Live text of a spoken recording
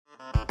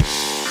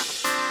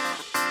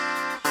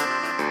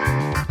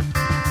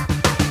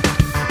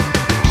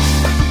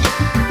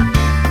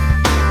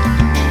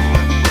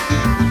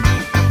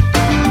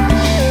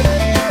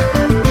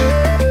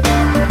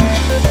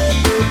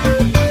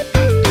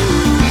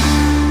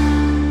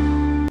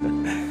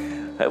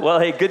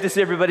Well, hey, good to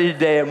see everybody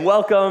today, and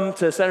welcome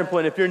to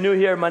Centerpoint. If you're new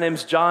here, my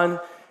name's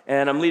John,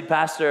 and I'm lead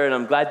pastor, and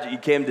I'm glad that you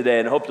came today,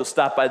 and I hope you'll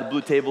stop by the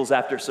blue tables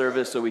after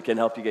service so we can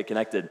help you get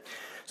connected.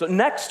 So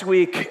next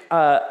week,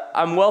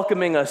 I'm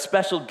welcoming a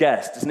special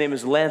guest. His name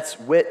is Lance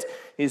Witt.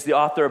 He's the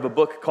author of a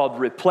book called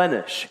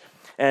Replenish.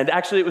 And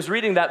actually, it was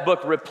reading that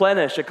book,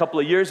 Replenish, a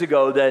couple of years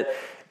ago that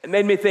it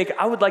made me think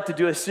I would like to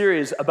do a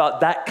series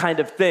about that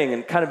kind of thing,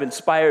 and kind of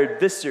inspired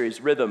this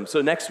series, Rhythm.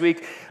 So next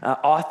week,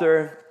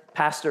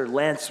 Pastor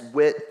Lance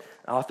Witt,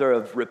 author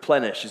of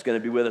Replenish, is going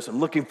to be with us. I'm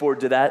looking forward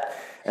to that.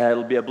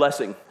 It'll be a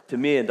blessing to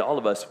me and to all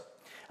of us.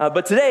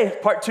 But today,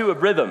 part 2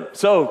 of Rhythm.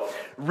 So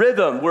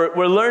Rhythm,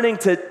 we're learning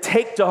to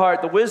take to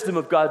heart the wisdom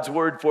of God's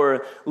word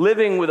for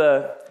living with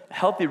a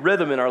healthy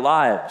rhythm in our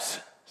lives.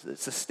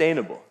 It's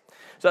sustainable.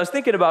 So I was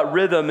thinking about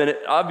rhythm, and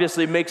it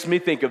obviously makes me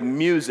think of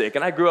music.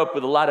 And I grew up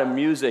with a lot of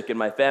music in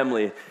my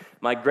family.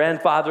 My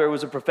grandfather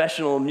was a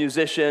professional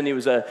musician. He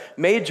was a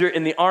major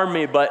in the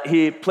Army, but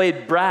he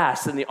played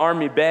brass in the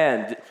Army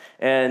band.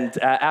 And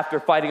after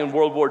fighting in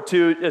World War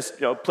II,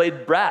 just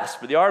played brass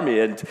for the Army.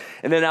 And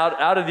then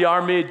out of the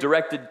Army,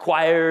 directed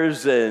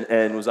choirs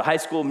and was a high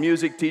school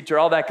music teacher,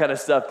 all that kind of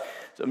stuff.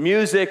 So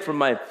music from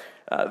my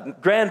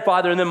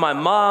grandfather, and then my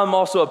mom,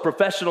 also a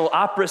professional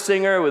opera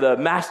singer with a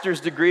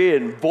master's degree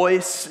in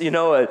voice,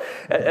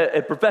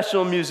 a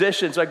professional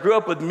musician. So I grew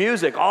up with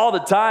music all the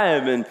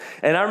time,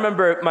 and I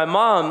remember my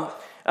mom,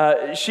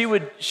 she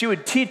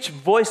would teach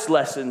voice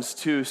lessons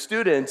to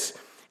students,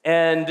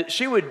 and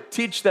she would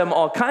teach them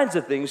all kinds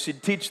of things.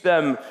 She'd teach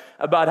them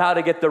about how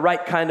to get the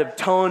right kind of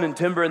tone and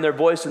timbre in their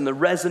voice and the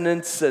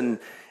resonance and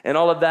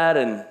all of that,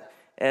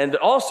 and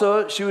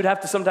also, she would have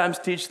to sometimes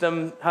teach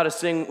them how to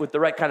sing with the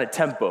right kind of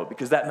tempo,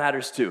 because that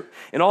matters too.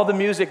 In all the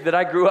music that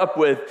I grew up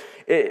with,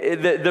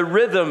 the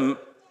rhythm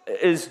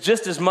is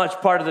just as much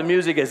part of the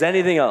music as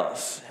anything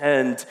else.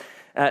 And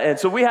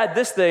so we had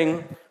this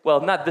thing, well,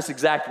 not this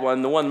exact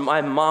one. The one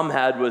my mom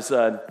had was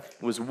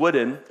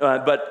wooden,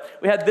 but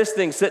we had this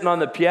thing sitting on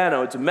the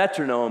piano. It's a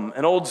metronome,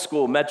 an old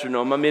school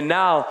metronome. I mean,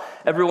 now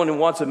everyone who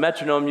wants a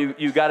metronome,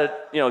 you got it,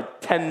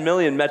 10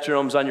 million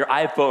metronomes on your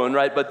iPhone,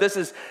 right? But this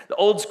is the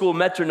old school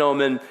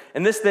metronome,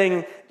 and this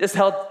thing just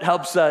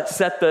helps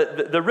set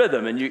the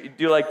rhythm. And you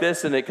do like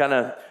this, and it kind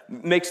of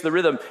makes the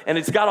rhythm. And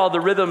it's got all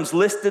the rhythms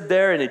listed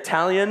there in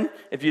Italian.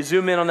 If you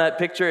zoom in on that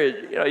picture,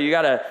 you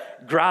got a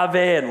grave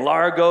and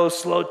largo,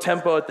 slow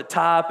tempo at the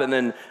top, and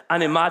then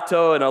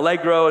animato and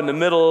allegro in the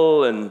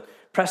middle, and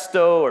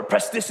presto or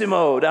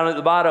prestissimo down at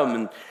the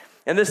bottom.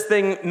 And this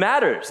thing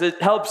matters.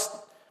 It helps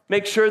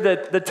make sure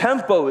that the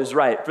tempo is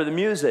right for the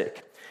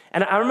music.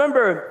 And I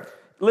remember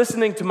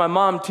listening to my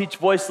mom teach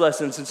voice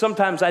lessons, and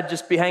sometimes I'd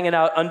just be hanging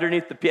out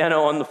underneath the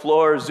piano on the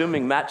floor,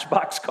 zooming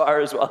Matchbox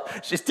cars while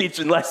she's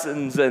teaching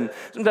lessons. And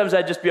sometimes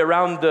I'd just be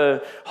around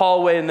the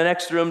hallway in the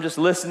next room just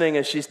listening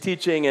as she's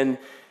teaching. And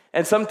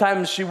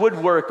sometimes she would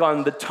work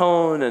on the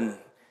tone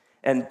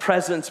and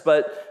presence,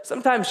 but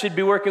sometimes she'd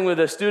be working with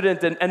a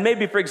student, and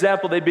maybe, for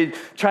example, they'd be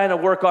trying to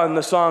work on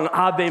the song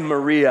Ave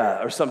Maria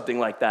or something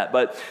like that,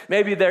 but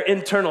maybe their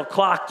internal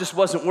clock just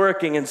wasn't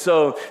working, and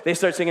so they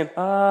start singing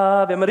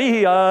Ave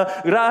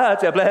Maria,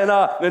 gratia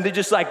plena, and they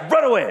just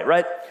run away,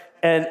 right?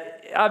 And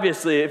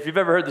obviously, if you've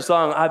ever heard the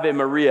song Ave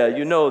Maria,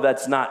 you know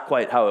that's not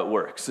quite how it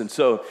works. And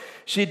so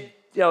she'd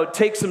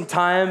take some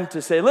time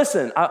to say,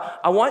 listen,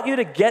 I want you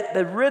to get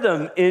the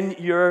rhythm in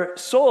your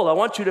soul. I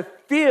want you to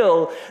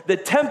feel the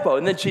tempo.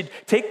 And then she'd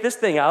take this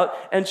thing out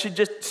and she'd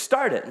just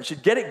start it. And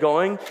she'd get it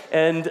going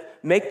and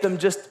make them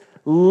just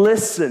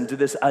listen to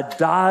this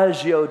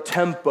adagio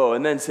tempo.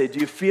 And then say, do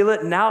you feel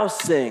it? Now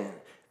sing.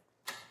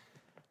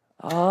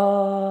 I'm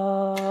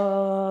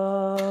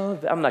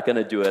not going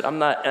to do it. I'm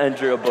not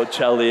Andrea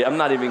Bocelli. I'm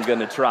not even going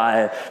to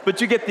try.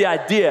 But you get the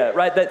idea,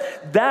 right?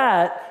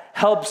 That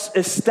helps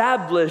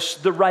establish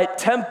the right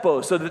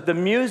tempo so that the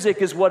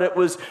music is what it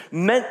was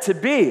meant to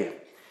be.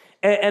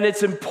 And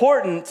it's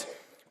important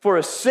for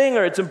a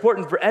singer, it's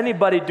important for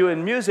anybody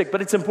doing music, but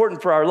it's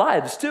important for our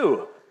lives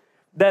too.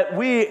 That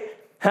we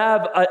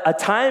have a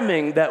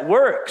timing that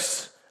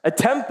works, a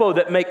tempo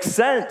that makes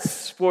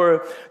sense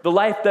for the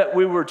life that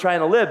we were trying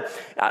to live.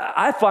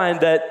 I find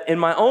that in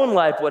my own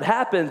life, what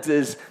happens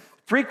is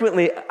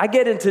frequently, I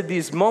get into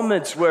these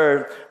moments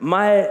where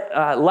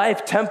my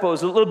life tempo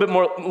is a little bit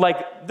more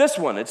like this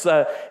one. It's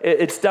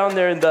down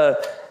there in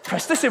the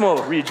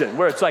prestissimo region,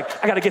 where it's I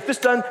got to get this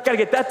done, got to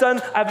get that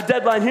done. I have a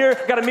deadline here,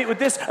 got to meet with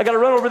this, I got to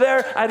run over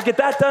there, I have to get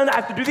that done, I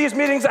have to do these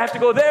meetings, I have to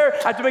go there,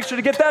 I have to make sure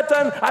to get that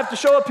done, I have to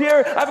show up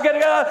here,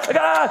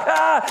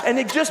 and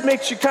it just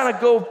makes you kind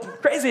of go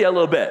crazy a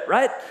little bit,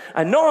 right?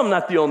 I know I'm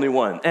not the only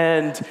one,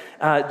 and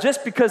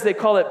just because they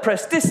call it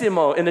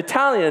prestissimo in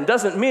Italian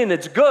doesn't mean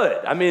it's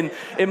good. I mean,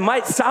 it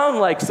might sound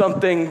like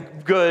something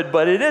good,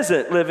 but it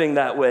isn't living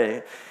that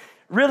way.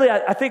 Really,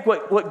 I think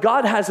what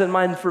God has in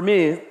mind for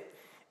me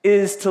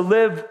is to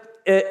live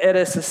at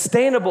a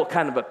sustainable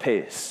kind of a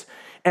pace.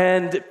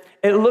 And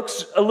it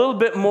looks a little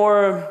bit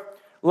more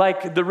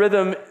like the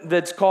rhythm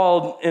that's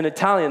called, in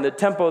Italian, the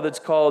tempo that's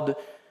called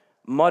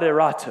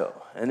moderato.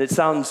 And it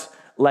sounds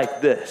like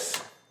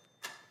this.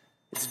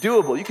 It's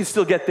doable. You can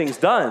still get things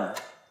done,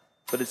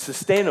 but it's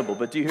sustainable.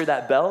 But do you hear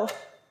that bell?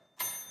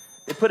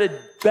 They put a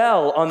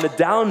bell on the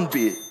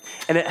downbeat,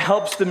 and it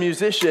helps the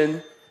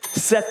musician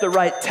set the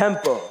right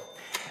tempo.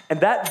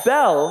 And that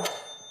bell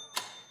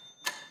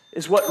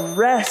is what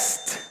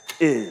rest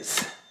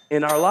is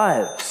in our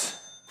lives.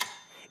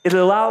 It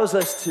allows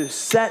us to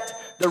set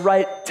the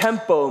right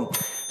tempo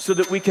so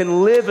that we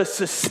can live a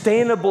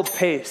sustainable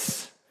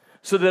pace,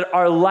 so that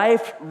our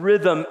life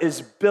rhythm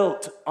is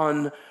built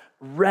on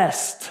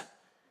rest.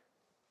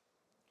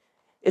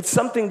 It's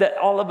something that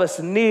all of us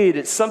need.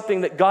 It's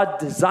something that God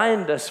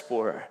designed us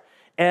for.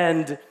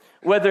 And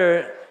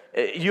whether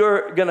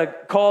you're going to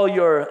call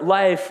your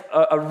life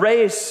a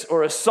race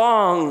or a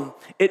song,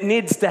 it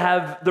needs to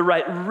have the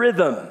right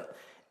rhythm.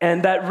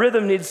 And that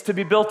rhythm needs to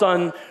be built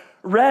on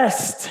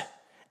rest.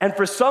 And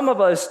for some of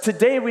us,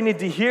 today we need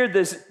to hear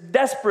this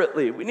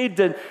desperately. We need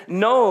to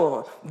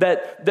know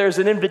that there's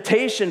an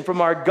invitation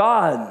from our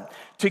God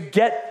to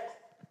get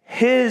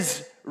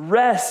His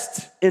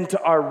rest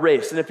into our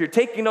race. And if you're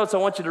taking notes, I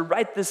want you to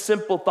write this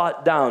simple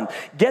thought down.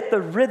 Get the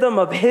rhythm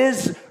of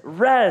His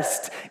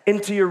rest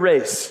into your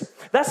race.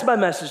 That's my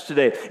message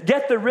today.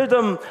 Get the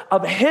rhythm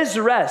of His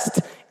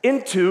rest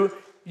into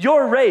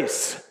your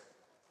race.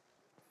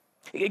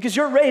 Because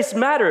your race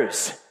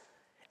matters.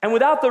 And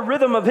without the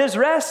rhythm of His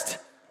rest,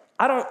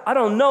 I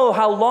don't know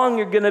how long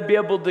you're going to be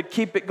able to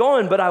keep it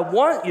going, but I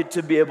want you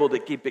to be able to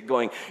keep it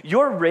going.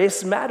 Your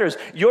race matters.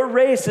 Your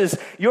race is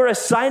your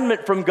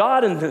assignment from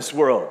God in this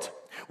world.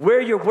 Where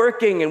you're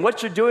working and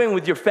what you're doing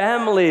with your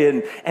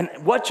family and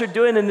what you're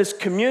doing in this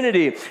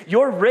community.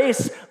 Your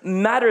race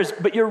matters,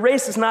 but your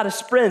race is not a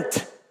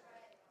sprint.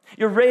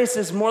 Your race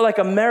is more like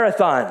a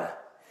marathon.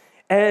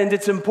 And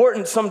it's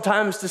important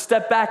sometimes to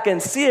step back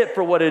and see it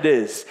for what it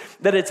is,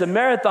 that it's a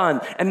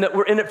marathon and that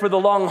we're in it for the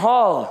long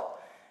haul.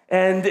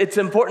 And it's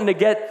important to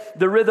get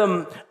the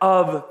rhythm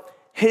of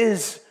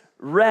His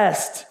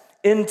rest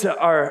into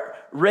our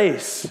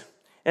race.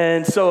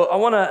 And so I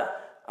want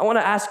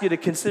to ask you to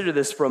consider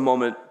this for a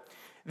moment.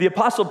 The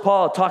Apostle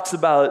Paul talks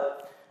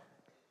about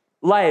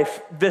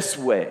life this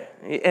way.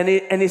 And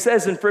he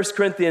says in 1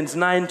 Corinthians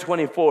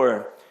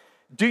 9:24,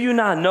 "Do you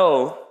not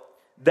know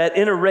that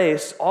in a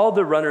race all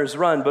the runners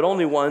run, but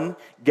only one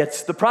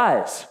gets the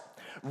prize?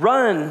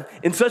 Run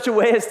in such a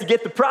way as to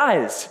get the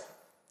prize."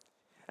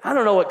 I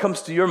don't know what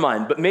comes to your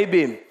mind, but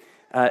maybe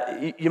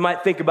you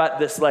might think about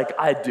this like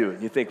I do.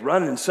 You think,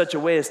 run in such a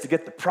way as to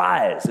get the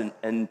prize.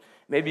 And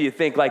maybe you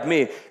think like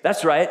me,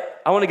 that's right,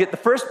 I want to get the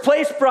first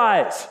place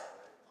prize.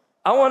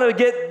 I want to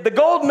get the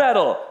gold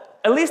medal,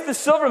 at least the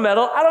silver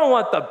medal. I don't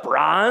want the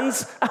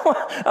bronze.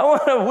 I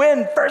want to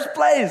win first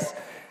place.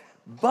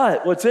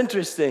 But what's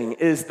interesting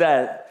is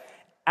that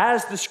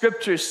as the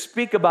scriptures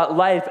speak about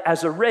life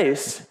as a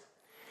race,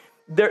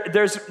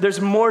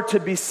 there's more to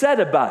be said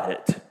about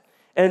it.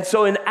 And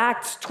so in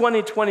Acts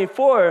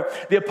 20:24,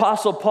 the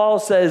Apostle Paul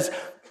says,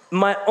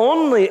 "My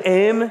only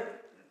aim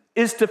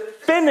is to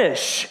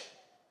finish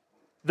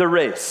the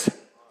race."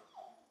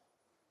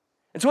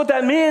 And so what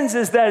that means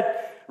is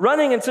that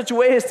running in such a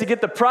way as to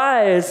get the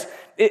prize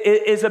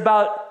is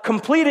about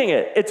completing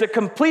it. It's a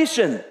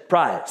completion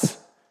prize.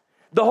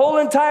 The whole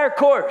entire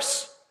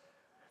course.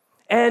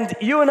 And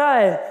you and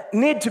I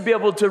need to be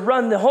able to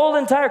run the whole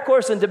entire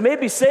course and to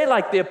maybe say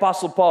like the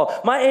Apostle Paul,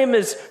 my aim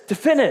is to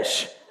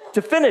finish,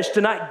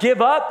 to not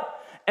give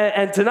up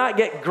and to not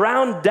get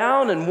ground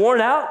down and worn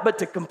out, but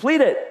to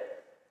complete it.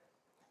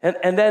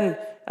 And then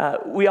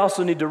we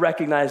also need to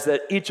recognize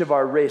that each of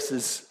our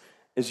races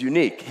is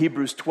unique.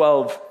 Hebrews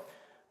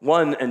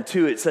 12:1 and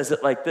 2, it says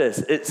it like this.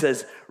 It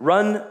says,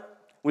 "Run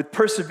with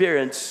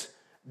perseverance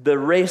the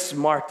race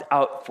marked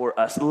out for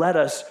us." Let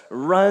us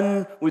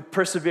run with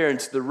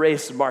perseverance the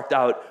race marked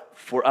out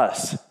for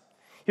us.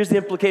 Here's the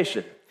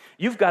implication.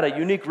 You've got a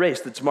unique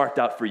race that's marked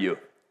out for you.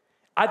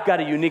 I've got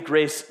a unique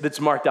race that's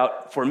marked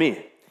out for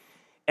me.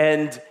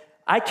 And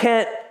I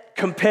can't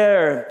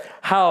compare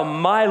how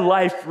my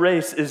life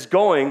race is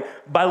going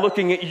by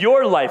looking at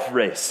your life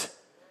race,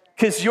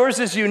 because yours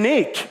is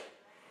unique.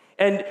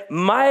 And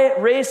my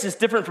race is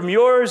different from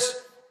yours,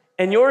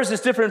 and yours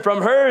is different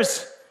from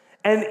hers.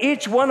 And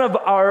each one of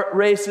our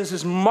races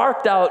is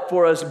marked out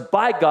for us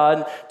by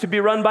God to be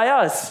run by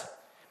us.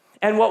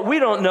 And what we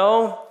don't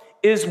know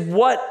is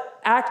what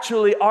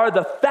actually are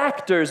the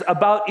factors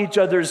about each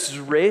other's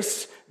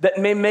race that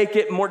may make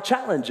it more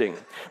challenging.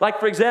 Like,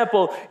 for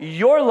example,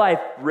 your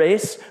life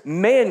race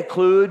may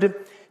include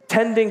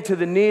tending to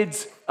the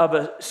needs of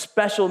a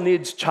special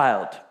needs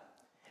child.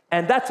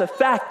 And that's a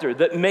factor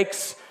that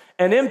makes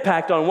an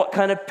impact on what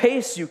kind of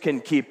pace you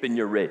can keep in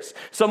your race.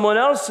 Someone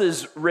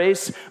else's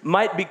race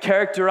might be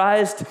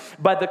characterized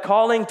by the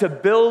calling to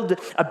build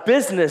a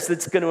business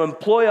that's going to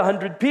employ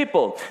 100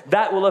 people.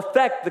 That will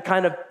affect the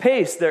kind of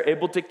pace they're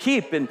able to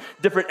keep in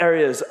different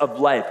areas of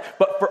life.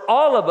 But for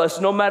all of us,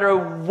 no matter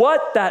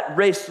what that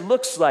race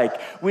looks like,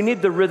 we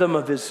need the rhythm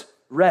of His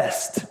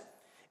rest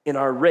in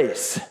our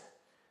race.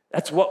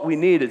 That's what we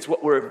need. It's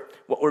what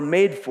we're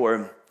made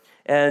for.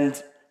 And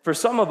for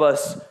some of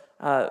us,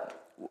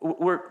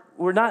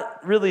 we're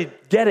not really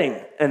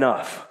getting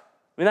enough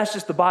I mean, that's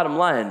just the bottom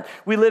line.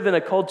 We live in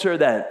a culture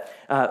that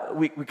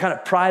we kind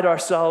of pride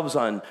ourselves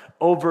on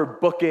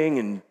overbooking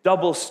and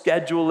double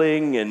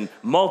scheduling and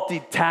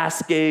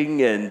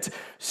multitasking and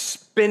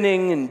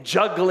spinning and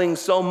juggling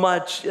so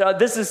much.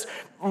 This is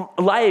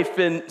life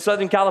in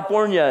Southern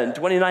California in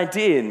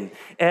 2019.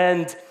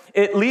 And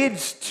it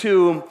leads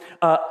to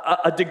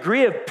a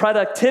degree of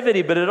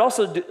productivity, but it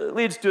also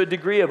leads to a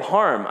degree of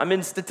harm. I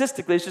mean,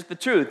 statistically, it's just the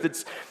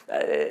truth.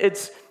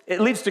 It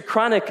leads to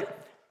chronic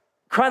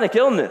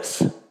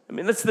illness. I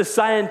mean, that's the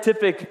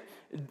scientific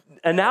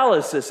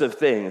analysis of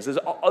things.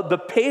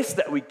 The pace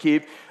that we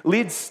keep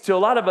leads to a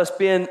lot of us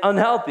being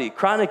unhealthy.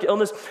 Chronic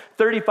illness,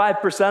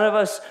 35% of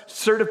us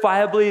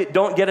certifiably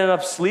don't get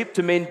enough sleep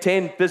to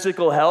maintain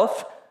physical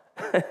health.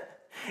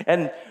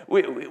 And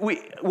we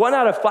 1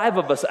 out of 5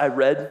 of us, I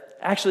read,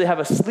 actually have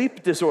a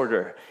sleep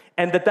disorder.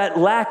 And that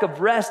lack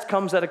of rest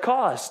comes at a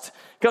cost.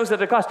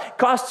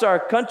 Costs our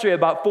country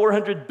about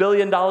 $400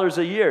 billion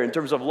a year in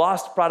terms of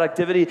lost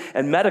productivity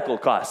and medical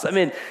costs. I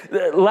mean,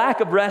 the lack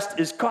of rest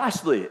is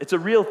costly. It's a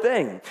real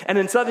thing. And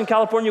in Southern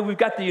California, we've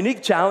got the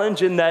unique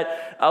challenge in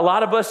that a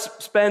lot of us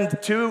spend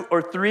 2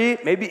 or 3,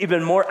 maybe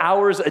even more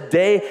hours a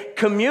day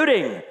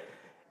commuting.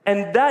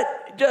 And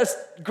that just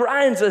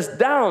grinds us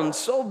down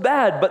so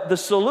bad. But the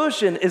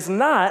solution is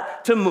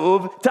not to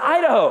move to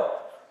Idaho.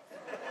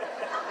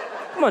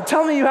 Come on,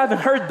 tell me you haven't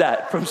heard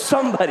that from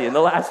somebody in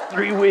the last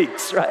 3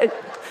 weeks, right?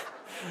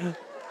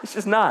 It's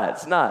just not.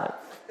 It's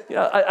not.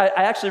 I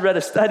actually read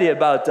a study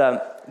about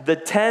the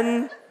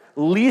 10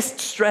 least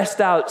stressed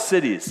out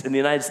cities in the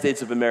United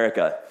States of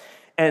America.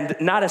 And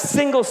not a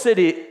single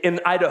city in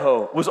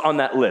Idaho was on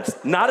that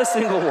list. Not a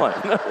single one.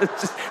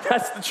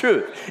 That's the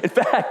truth. In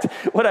fact,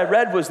 what I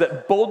read was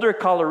that Boulder,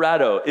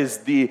 Colorado is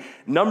the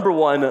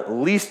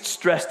 #1 least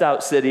stressed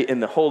out city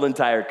in the whole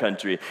entire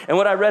country. And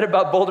what I read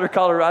about Boulder,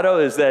 Colorado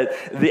is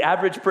that the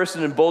average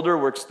person in Boulder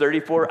works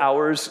 34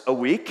 hours a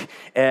week,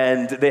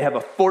 and they have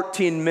a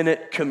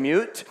 14-minute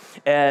commute,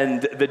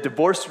 and the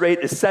divorce rate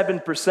is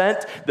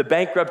 7%, the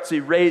bankruptcy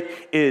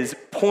rate is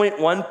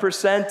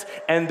 0.1%,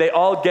 and they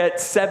all get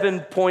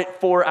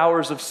 7.4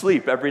 hours of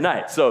sleep every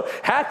night. So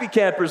happy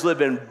campers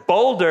live in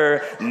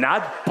Boulder,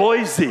 not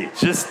Boise,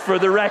 just for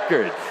the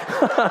record.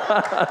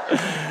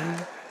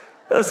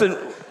 Listen,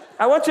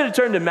 I want you to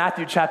turn to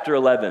Matthew chapter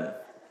 11.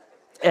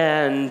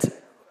 And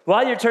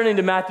while you're turning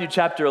to Matthew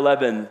chapter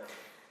 11,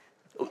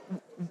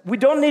 we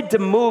don't need to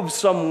move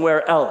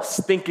somewhere else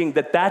thinking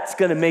that that's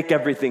going to make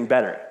everything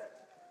better.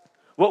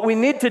 What we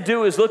need to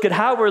do is look at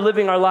how we're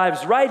living our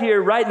lives right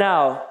here, right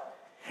now,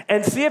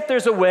 and see if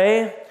there's a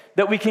way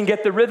that we can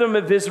get the rhythm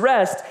of his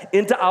rest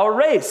into our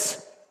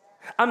race.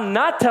 I'm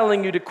not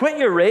telling you to quit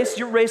your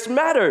race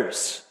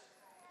matters.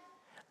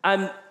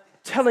 I'm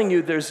telling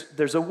you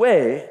there's a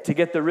way to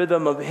get the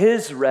rhythm of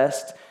his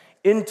rest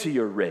into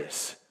your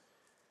race.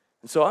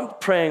 And so I'm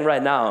praying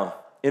right now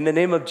in the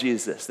name of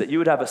Jesus that you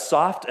would have a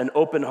soft and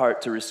open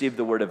heart to receive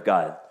the word of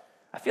God.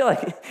 I feel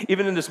like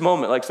even in this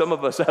moment, like some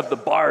of us have the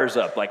bars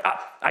up, like,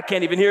 I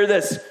can't even hear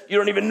this. You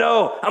don't even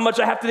know how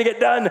much I have to get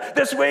done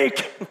this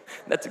week.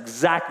 That's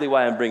exactly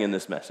why I'm bringing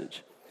this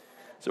message.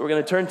 So we're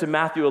going to turn to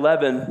Matthew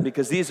 11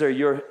 because these are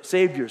your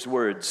Savior's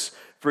words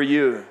for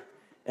you,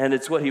 and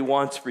it's what he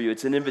wants for you.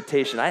 It's an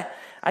invitation.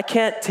 I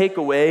can't take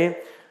away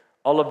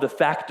all of the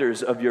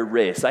factors of your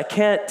race. I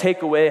can't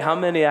take away how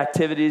many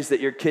activities that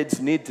your kids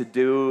need to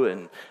do,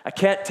 and I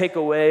can't take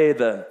away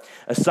the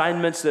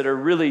assignments that are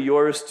really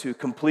yours to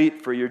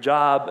complete for your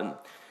job.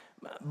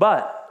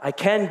 But I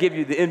can give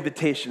you the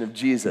invitation of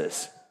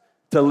Jesus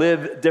to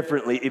live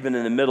differently even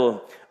in the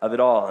middle of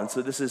it all. And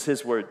so this is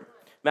his word.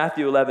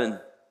 Matthew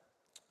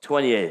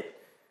 11:28.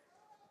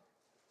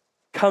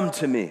 Come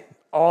to me,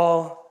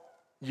 all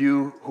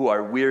you who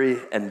are weary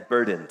and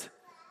burdened,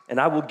 and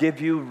I will give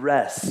you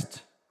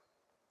rest.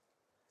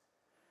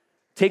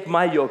 Take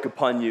my yoke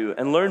upon you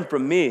and learn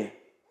from me,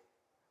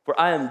 for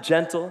I am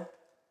gentle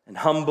and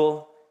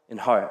humble in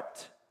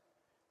heart,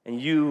 and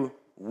you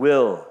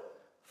will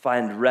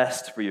find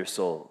rest for your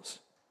souls.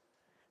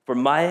 For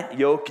my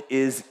yoke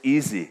is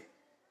easy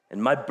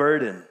and my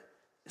burden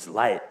is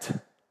light.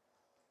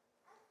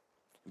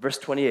 Verse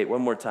 28,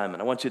 one more time,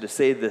 and I want you to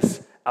say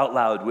this out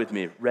loud with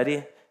me.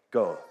 Ready?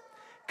 Go.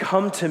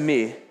 Come to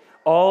me,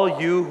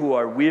 all you who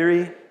are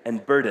weary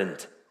and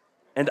burdened,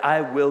 and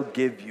I will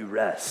give you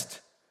rest.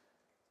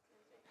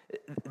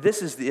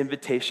 This is the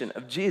invitation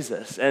of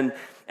Jesus. And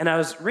I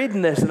was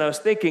reading this and I was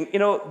thinking,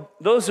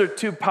 those are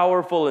two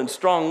powerful and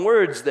strong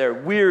words there,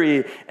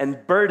 weary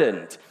and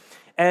burdened.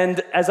 And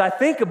as I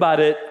think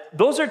about it,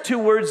 those are two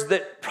words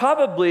that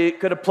probably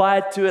could apply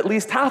to at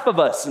least half of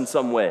us in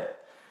some way.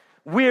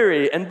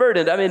 Weary and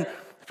burdened. I mean,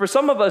 for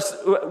some of us,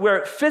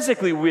 we're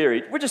physically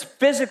weary. We're just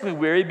physically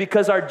weary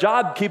because our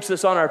job keeps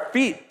us on our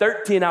feet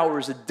 13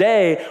 hours a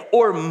day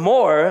or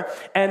more,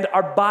 and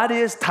our body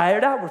is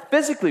tired out. We're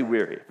physically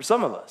weary. For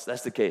some of us,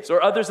 that's the case.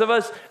 Or others of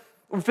us,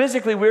 we're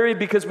physically weary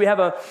because we have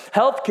a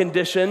health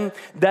condition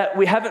that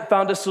we haven't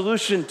found a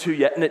solution to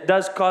yet, and it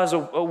does cause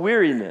a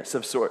weariness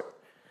of sort.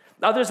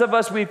 Others of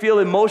us, we feel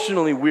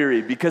emotionally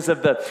weary because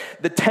of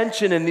the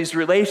tension in these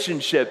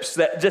relationships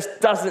that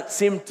just doesn't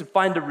seem to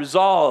find a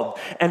resolve,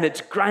 and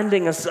it's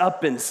grinding us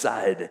up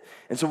inside.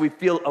 And so we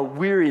feel a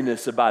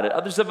weariness about it.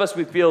 Others of us,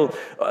 we feel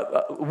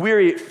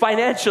weary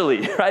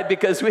financially, right?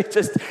 Because we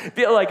just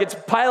feel like it's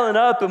piling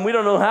up and we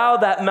don't know how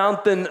that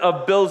mountain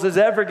of bills is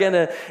ever going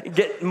to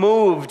get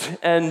moved.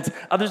 And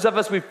others of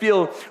us, we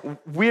feel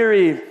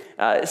weary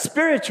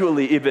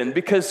spiritually even,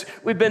 because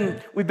we've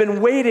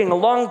been waiting a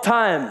long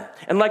time.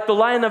 And like the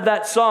line of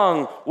that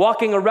song,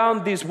 walking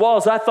around these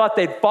walls, I thought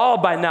they'd fall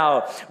by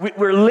now.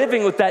 We're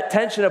living with that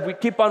tension of we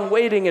keep on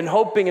waiting and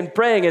hoping and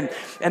praying,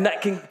 and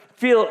that can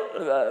feel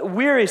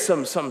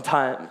wearisome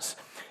sometimes.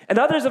 And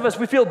others of us,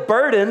 we feel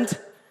burdened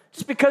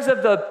just because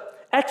of the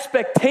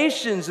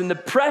expectations and the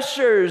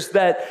pressures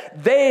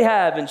that they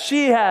have and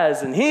she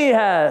has and he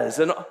has,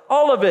 and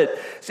all of it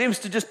seems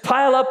to just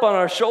pile up on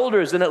our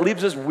shoulders, and it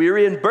leaves us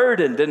weary and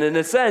burdened. And in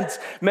a sense,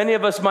 many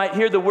of us might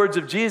hear the words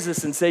of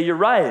Jesus and say, you're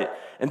right,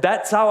 and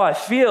that's how I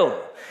feel.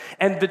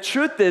 And the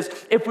truth is,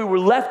 if we were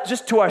left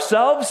just to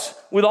ourselves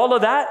with all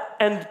of that,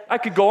 and I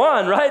could go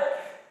on, right?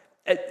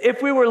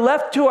 If we were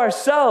left to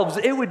ourselves,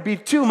 it would be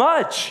too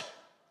much.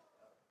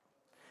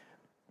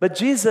 But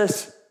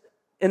Jesus,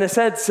 in a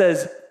sense,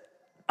 says,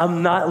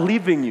 I'm not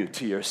leaving you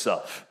to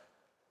yourself.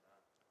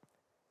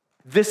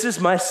 This is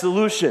my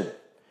solution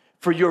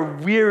for your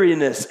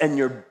weariness and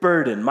your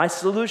burden. My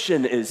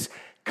solution is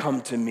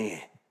come to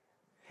me.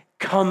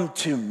 Come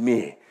to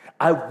me.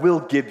 I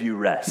will give you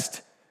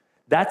rest.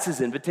 That's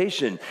his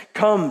invitation.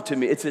 Come to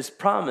me. It's his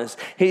promise.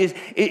 He's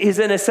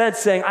in a sense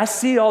saying, I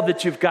see all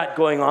that you've got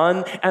going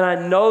on, and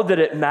I know that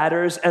it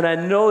matters, and I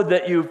know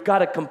that you've got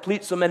to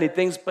complete so many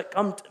things, but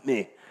come to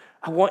me.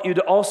 I want you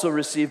to also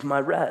receive my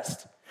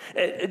rest.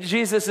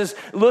 Jesus is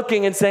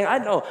looking and saying,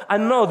 I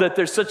know that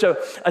there's such a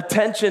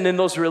tension in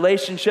those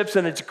relationships,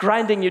 and it's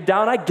grinding you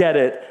down. I get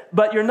it,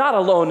 but you're not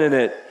alone in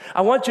it.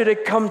 I want you to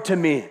come to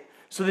me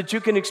so that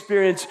you can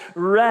experience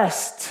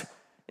rest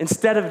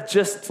instead of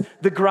just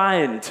the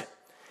grind.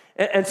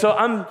 And so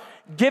I'm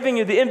giving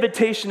you the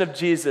invitation of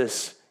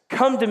Jesus.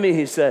 Come to me,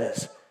 he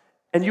says,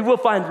 and you will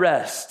find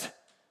rest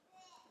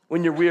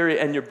when you're weary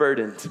and you're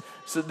burdened.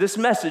 So this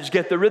message,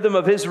 get the rhythm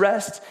of his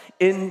rest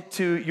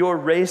into your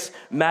race,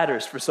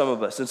 matters for some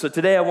of us. And so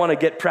today I want to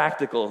get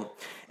practical,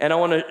 and I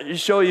want to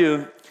show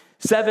you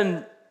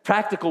 7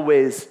 practical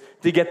ways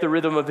to get the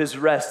rhythm of his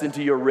rest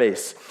into your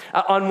race.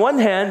 On one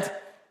hand,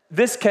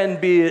 this can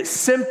be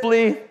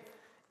simply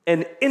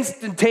an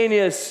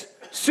instantaneous,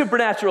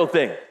 supernatural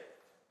thing.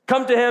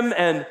 Come to him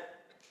and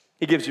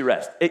he gives you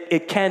rest.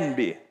 It can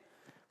be.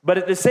 But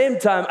at the same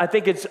time, I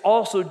think it's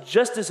also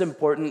just as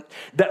important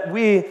that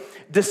we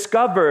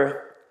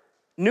discover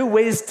new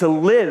ways to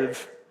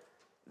live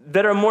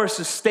that are more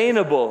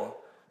sustainable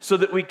so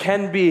that we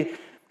can be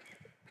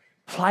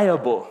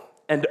pliable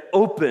and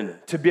open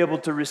to be able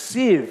to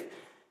receive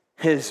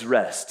his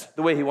rest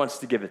the way he wants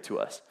to give it to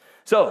us.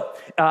 So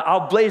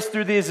I'll blaze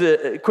through these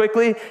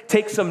quickly,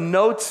 take some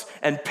notes,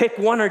 and pick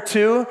 1 or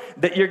 2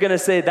 that you're going to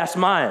say, that's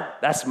mine,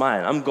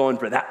 I'm going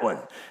for that one.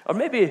 Or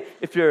maybe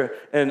if you're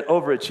an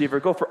overachiever,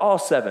 go for all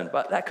 7,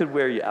 but that could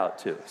wear you out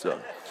too. So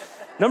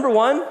number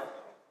 1,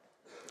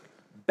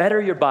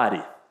 better your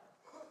body.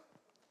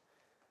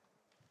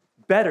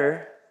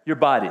 Better your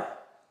body.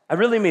 I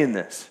really mean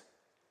this.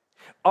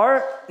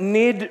 Our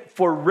need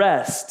for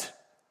rest,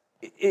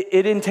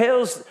 it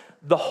entails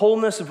the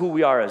wholeness of who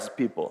we are as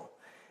people.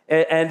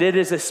 And it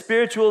is a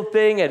spiritual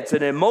thing, and it's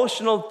an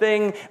emotional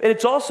thing, and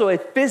it's also a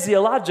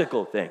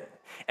physiological thing.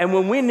 And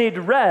when we need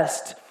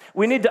rest,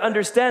 we need to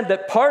understand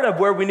that part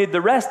of where we need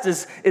the rest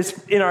is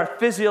in our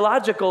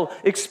physiological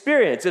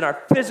experience, in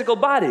our physical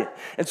body.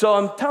 And so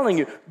I'm telling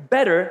you,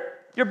 better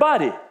your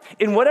body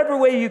in whatever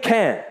way you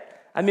can.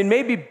 I mean,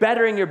 maybe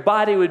bettering your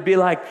body would be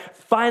like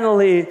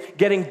finally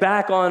getting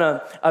back on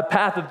a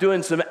path of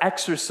doing some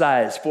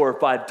exercise 4 or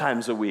 5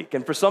 times a week.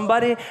 And for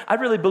somebody, I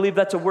really believe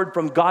that's a word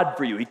from God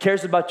for you. He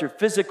cares about your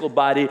physical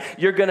body.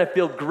 You're going to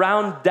feel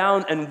ground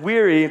down and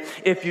weary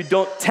if you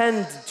don't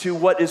tend to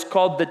what is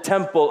called the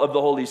temple of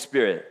the Holy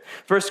Spirit.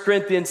 1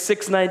 Corinthians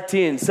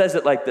 6:19 says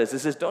it like this. It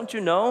says, don't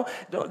you know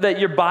that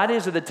your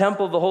bodies are the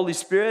temple of the Holy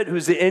Spirit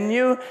who's in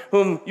you,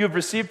 whom you've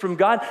received from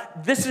God?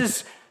 This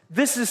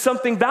is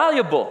something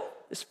valuable.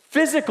 It's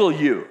physical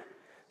you.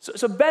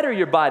 So better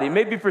your body.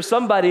 Maybe for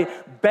somebody,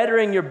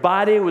 bettering your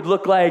body would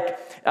look like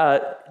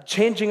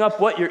changing up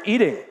what you're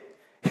eating.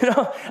 You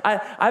know,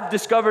 I've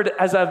discovered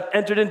as I've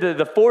entered into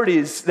the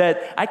 40s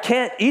that I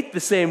can't eat the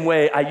same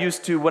way I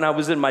used to when I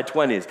was in my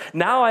 20s.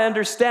 Now I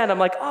understand. I'm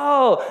like,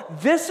 oh,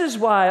 this is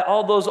why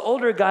all those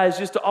older guys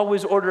used to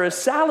always order a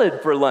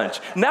salad for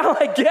lunch. Now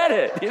I get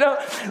it, you know?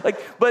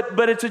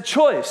 But it's a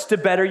choice to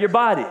better your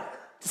body.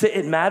 to say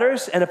it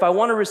matters, and if I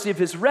want to receive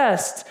his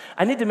rest,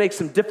 I need to make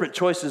some different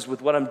choices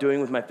with what I'm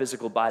doing with my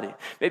physical body.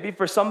 Maybe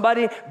for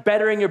somebody,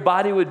 bettering your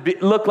body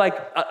would look like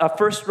a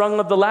first rung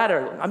of the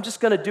ladder. I'm just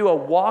going to do a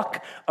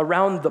walk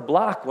around the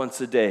block once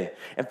a day.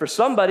 And for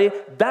somebody,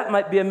 that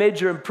might be a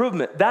major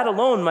improvement. That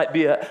alone might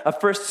be a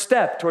first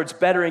step towards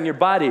bettering your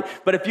body.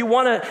 But if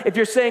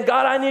you're saying,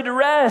 God, I need to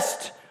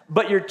rest,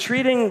 but you're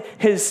treating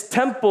his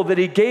temple that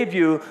he gave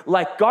you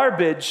like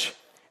garbage,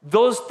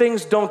 those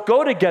things don't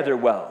go together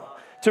well.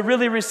 To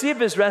really receive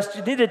his rest,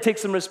 you need to take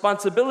some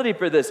responsibility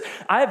for this.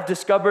 I've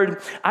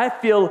discovered I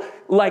feel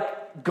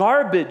like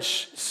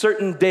garbage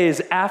certain days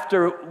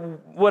after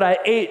what I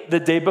ate the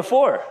day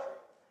before.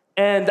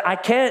 And I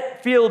can't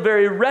feel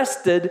very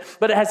rested,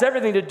 but it has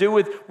everything to do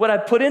with what I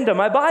put into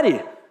my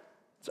body.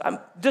 So I'm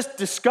just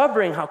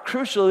discovering how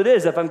crucial it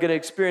is if I'm going to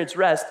experience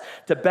rest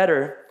to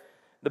better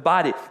the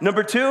body.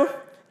 Number 2,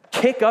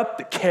 kick up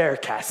the care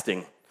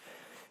casting.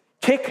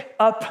 Kick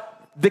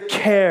up the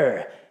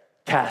care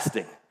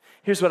casting.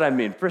 Here's what I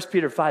mean. 1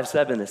 Peter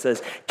 5:7, it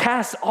says,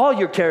 cast all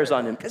your cares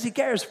on him because he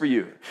cares for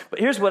you. But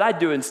here's what I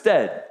do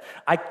instead.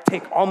 I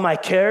take all my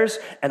cares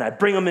and I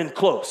bring them in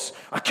close.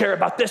 I care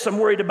about this. I'm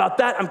worried about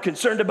that. I'm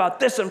concerned about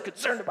this. I'm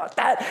concerned about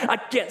that. I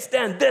can't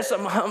stand this.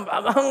 I'm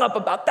hung up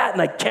about that.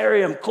 And I carry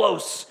them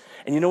close.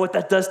 And you know what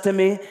that does to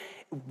me? It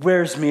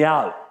wears me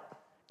out.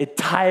 It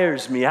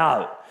tires me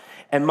out.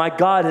 And my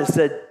God has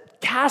said,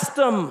 cast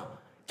them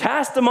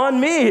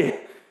on me.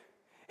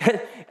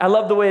 I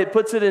love the way it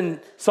puts it in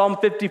Psalm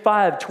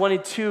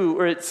 55:22,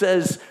 where it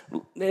says,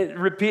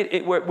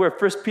 where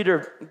 1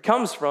 Peter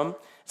comes from. It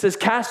says,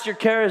 cast your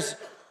cares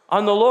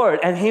on the Lord,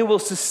 and he will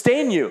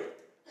sustain you.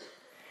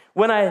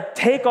 When I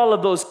take all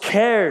of those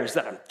cares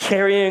that I'm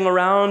carrying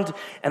around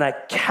and I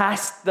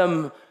cast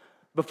them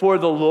before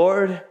the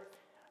Lord,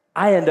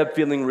 I end up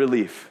feeling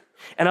relief.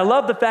 And I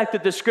love the fact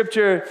that the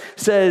scripture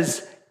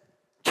says,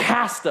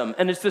 cast them.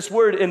 And it's this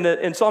word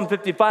in Psalm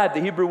 55, the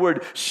Hebrew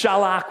word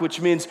shalach,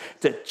 which means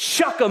to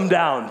chuck them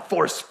down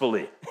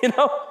forcefully,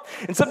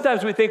 And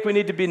sometimes we think we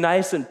need to be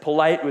nice and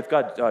polite with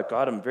God. Oh,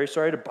 God, I'm very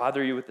sorry to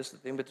bother you with this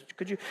thing, but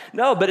could you?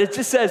 No, but it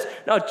just says,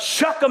 no,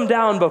 chuck them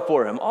down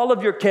before him. All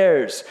of your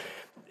cares.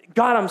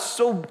 God, I'm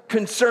so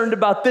concerned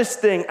about this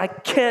thing. I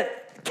can't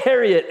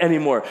carry it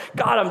anymore.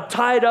 God, I'm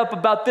tied up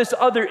about this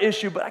other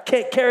issue, but I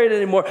can't carry it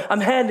anymore.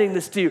 I'm handing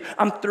this to you.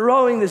 I'm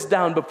throwing this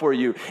down before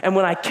you. And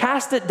when I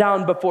cast it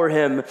down before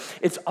him,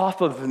 it's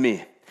off of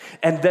me.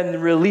 And then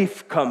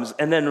relief comes,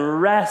 and then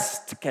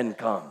rest can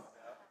come.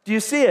 Do you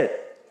see it?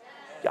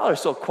 Y'all are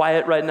so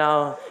quiet right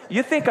now.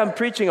 You think I'm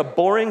preaching a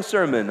boring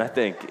sermon, I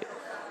think.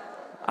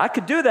 I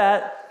could do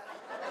that.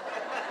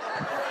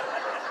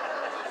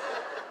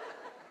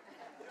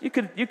 You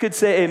could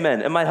say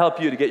amen. It might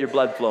help you to get your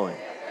blood flowing.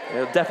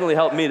 It'll definitely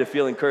help me to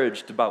feel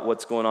encouraged about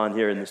what's going on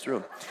here in this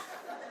room.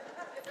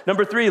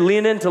 Number 3,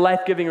 lean into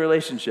life-giving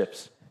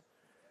relationships.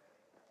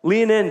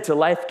 Lean into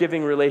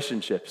life-giving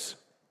relationships.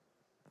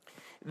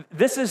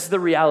 This is the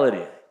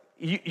reality.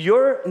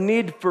 Your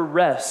need for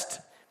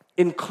rest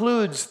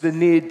includes the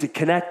need to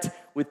connect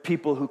with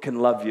people who can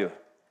love you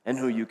and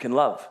who you can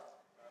love.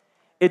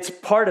 It's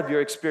part of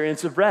your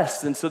experience of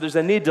rest. And so there's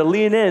a need to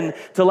lean in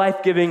to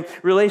life-giving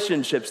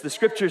relationships. The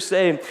scriptures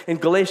say in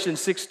Galatians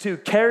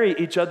 6:2, carry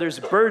each other's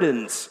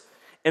burdens.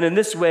 And in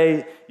this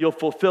way, you'll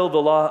fulfill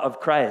the law of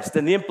Christ.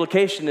 And the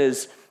implication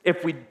is,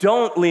 if we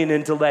don't lean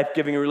into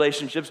life-giving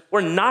relationships,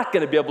 we're not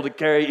going to be able to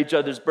carry each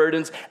other's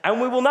burdens,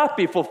 and we will not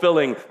be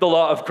fulfilling the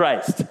law of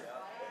Christ.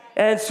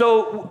 And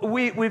so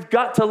we've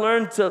got to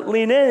learn to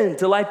lean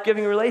into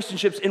life-giving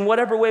relationships in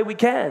whatever way we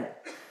can.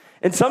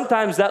 And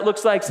sometimes that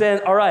looks like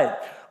saying, all right,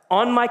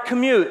 on my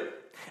commute,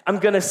 I'm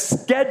going to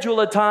schedule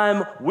a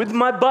time with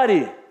my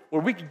buddy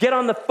where we can get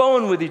on the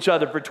phone with each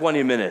other for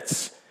 20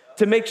 minutes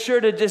to make sure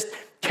to just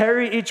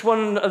carry each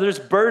one another's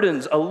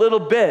burdens a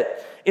little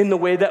bit in the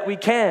way that we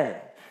can.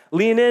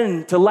 Lean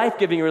in to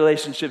life-giving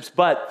relationships,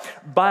 but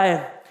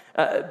by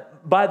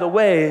the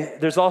way,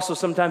 there's also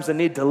sometimes a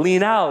need to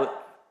lean out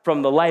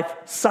from the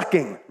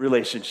life-sucking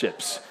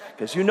relationships,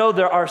 because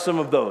there are some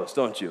of those,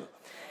 don't you?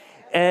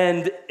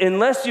 And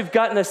unless you've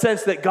gotten a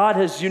sense that God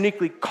has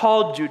uniquely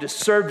called you to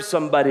serve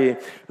somebody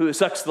who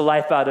sucks the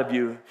life out of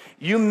you,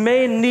 you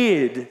may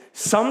need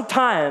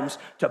sometimes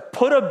to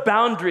put a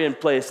boundary in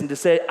place and to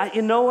say,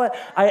 you know what,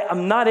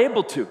 I'm not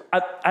able to.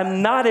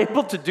 I'm not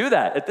able to do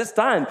that at this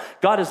time.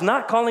 God is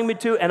not calling me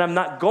to, and I'm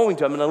not going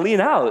to. I'm going to lean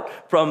out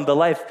from the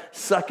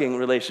life-sucking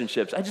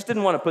relationships. I just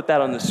didn't want to put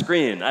that on the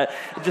screen. I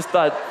just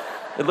thought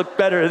it looked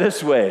better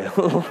this way.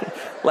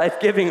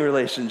 Life-giving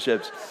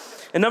relationships.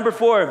 And number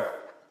 4,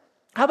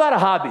 how about a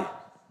hobby?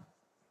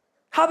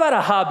 How about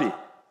a hobby?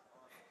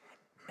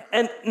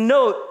 And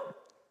note,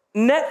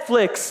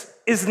 Netflix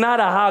is not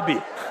a hobby.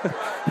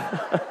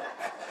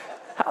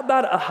 How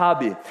about a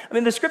hobby? I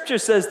mean, the scripture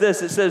says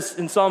this. It says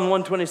in Psalm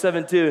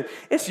 127:2,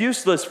 it's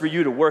useless for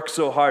you to work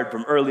so hard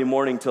from early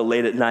morning till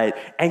late at night,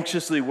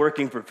 anxiously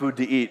working for food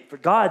to eat, for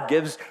God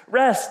gives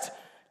rest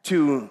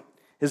to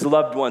his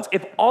loved ones.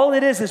 If all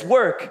it is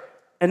work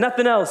and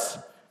nothing else,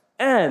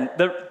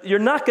 You're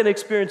not going to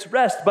experience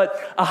rest,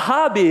 but a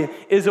hobby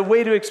is a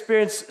way to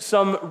experience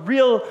some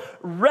real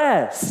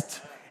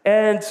rest.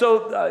 And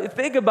so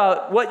think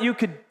about what you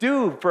could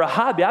do for a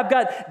hobby. I've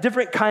got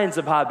different kinds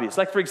of hobbies.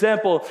 Like, for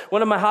example,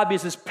 one of my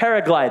hobbies is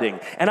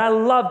paragliding. And I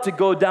love to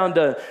go down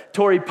to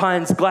Torrey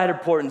Pines Glider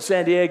Port in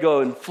San Diego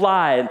and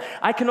fly. And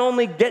I can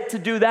only get to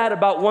do that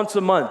about once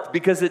a month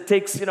because it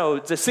takes,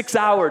 it's a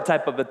 6-hour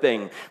type of a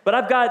thing. But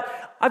I've got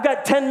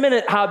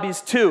 10-minute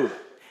hobbies too.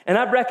 And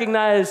I've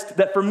recognized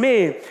that for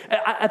me,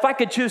 if I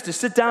could choose to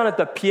sit down at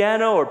the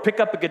piano or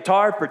pick up a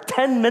guitar for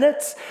 10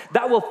 minutes,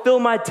 that will fill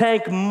my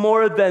tank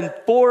more than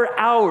 4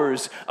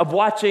 hours of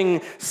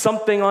watching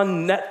something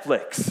on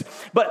Netflix.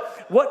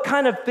 But what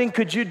kind of thing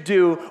could you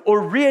do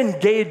or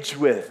re-engage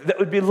with that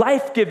would be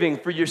life-giving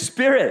for your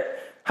spirit?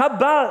 How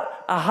about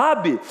a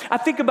hobby? I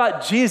think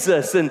about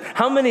Jesus and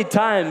how many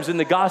times in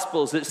the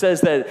Gospels it says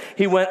that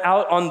he went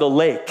out on the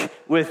lake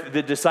with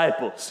the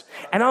disciples.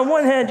 And on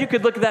one hand, you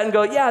could look at that and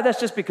go, yeah, that's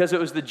just because it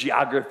was the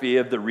geography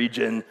of the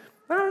region.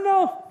 I don't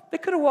know. They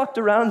could have walked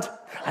around.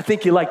 I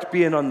think he liked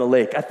being on the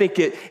lake. I think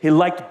he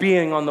liked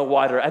being on the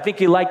water. I think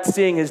he liked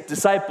seeing his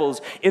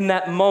disciples in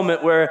that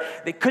moment where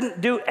they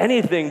couldn't do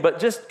anything but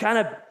just kind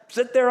of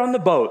sit there on the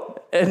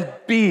boat and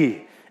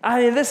be.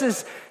 This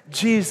is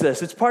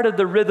Jesus. It's part of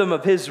the rhythm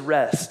of his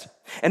rest.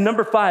 And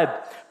number 5,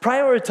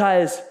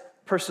 prioritize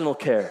personal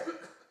care.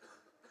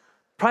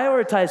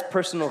 Prioritize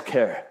personal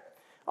care.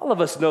 All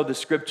of us know the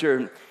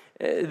scripture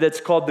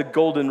that's called the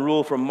Golden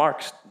Rule from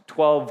Mark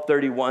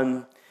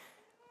 12:31.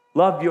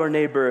 Love your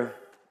neighbor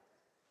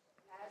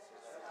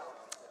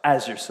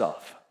as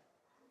yourself.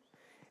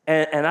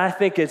 And I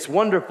think it's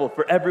wonderful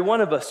for every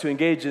one of us to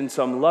engage in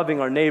some loving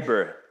our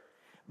neighbor.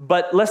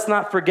 But let's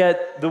not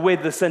forget the way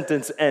the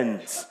sentence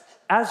ends.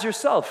 As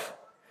yourself.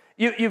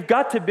 You've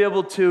got to be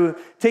able to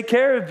take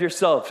care of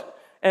yourself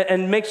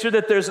and make sure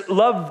that there's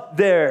love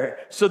there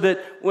so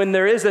that when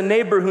there is a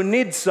neighbor who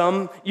needs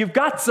some, you've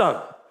got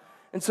some.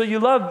 And so you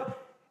love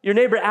your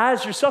neighbor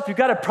as yourself. You've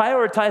got to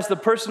prioritize the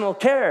personal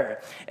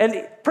care.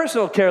 And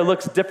personal care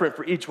looks different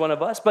for each one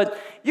of us, but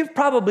you've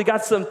probably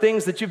got some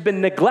things that you've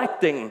been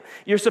neglecting.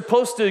 You're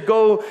supposed to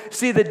go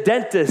see the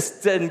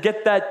dentist and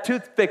get that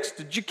tooth fixed,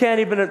 but you can't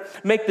even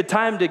make the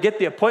time to get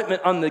the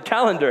appointment on the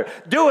calendar.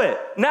 Do it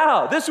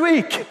now, this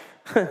week.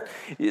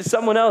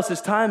 Someone else,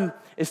 it's time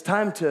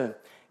to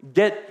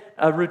get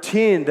a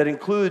routine that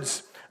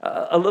includes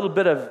a little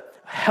bit of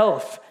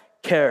health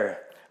care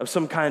of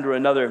some kind or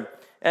another.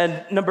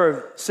 And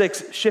number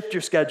 6, shift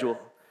your schedule.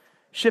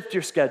 Shift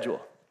your schedule.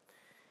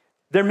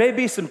 There may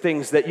be some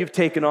things that you've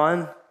taken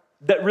on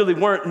that really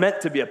weren't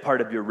meant to be a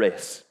part of your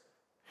race.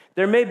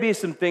 There may be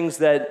some things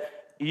that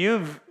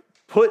you've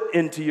put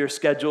into your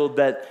schedule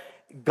that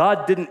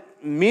God didn't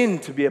mean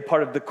to be a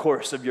part of the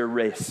course of your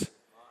race.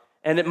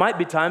 And it might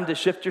be time to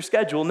shift your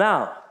schedule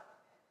now.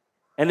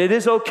 And it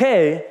is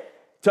okay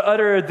to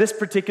utter this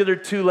particular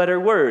 2-letter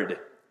word.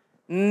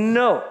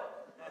 No.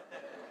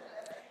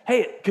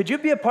 Hey, could you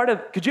be a part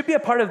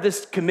of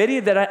this committee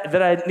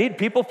that I need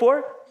people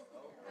for?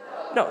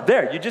 No,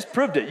 there, you just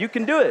proved it. You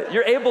can do it.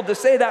 You're able to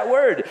say that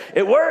word.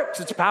 It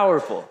works. It's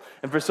powerful.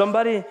 And for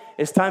somebody,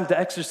 it's time to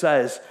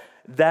exercise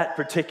that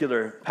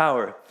particular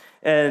power.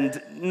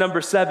 And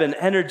number 7,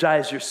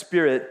 energize your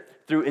spirit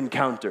through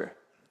encounter.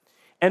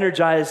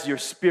 Energize your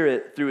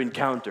spirit through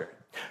encounter.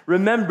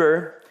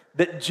 Remember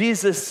that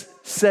Jesus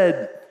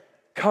said,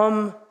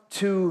 "Come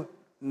to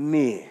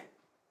me,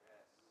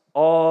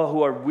 all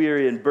who are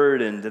weary and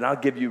burdened, and I'll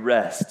give you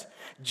rest."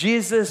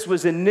 Jesus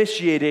was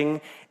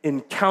initiating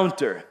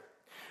encounter.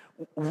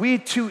 We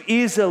too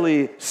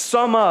easily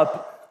sum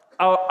up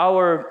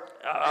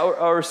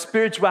our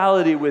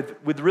spirituality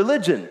with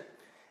religion.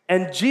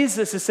 And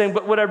Jesus is saying,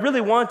 but what I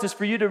really want is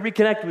for you to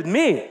reconnect with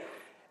me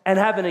and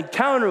have an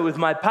encounter with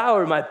my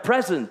power, my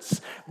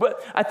presence.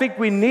 What I think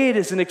we need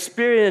is an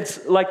experience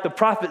like the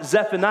prophet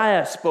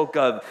Zephaniah spoke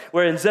of,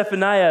 where in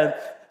Zephaniah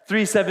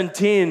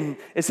 3:17,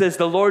 it says,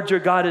 "The Lord your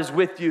God is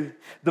with you,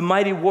 the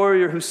mighty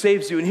warrior who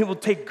saves you, and he will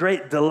take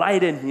great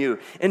delight in you.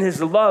 In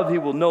his love, he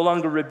will no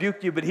longer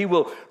rebuke you, but he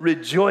will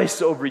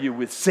rejoice over you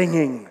with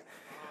singing."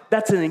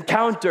 That's an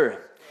encounter.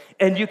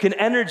 And you can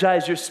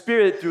energize your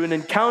spirit through an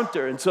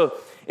encounter. And so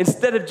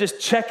instead of just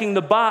checking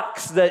the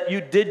box that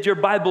you did your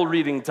Bible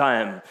reading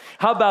time,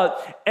 how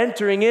about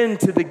entering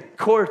into the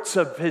courts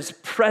of his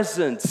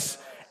presence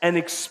and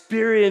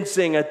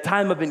experiencing a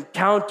time of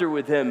encounter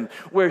with him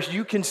where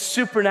you can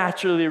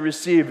supernaturally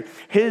receive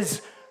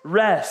his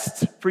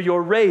rest for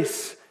your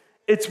race?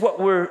 It's what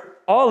we're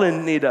all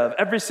in need of,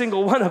 every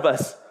single one of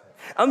us.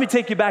 Let me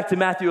take you back to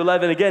Matthew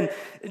 11 again.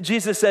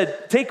 Jesus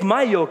said, "Take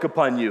my yoke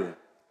upon you.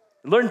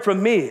 Learn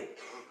from me,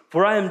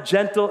 for I am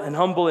gentle and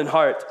humble in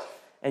heart,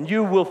 and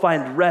you will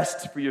find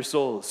rest for your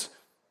souls."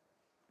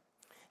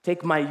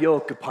 Take my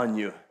yoke upon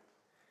you.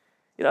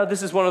 You know,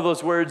 this is one of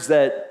those words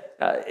that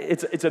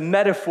it's a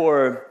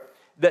metaphor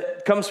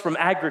that comes from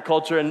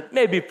agriculture, and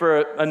maybe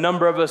for a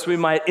number of us, we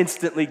might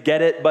instantly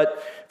get it,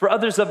 but for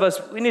others of us,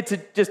 we need to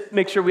just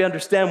make sure we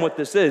understand what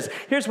this is.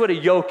 Here's what a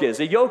yoke is.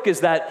 A yoke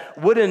is that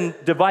wooden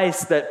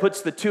device that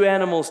puts the two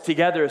animals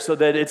together so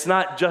that it's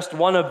not just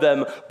one of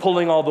them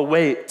pulling all the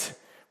weight,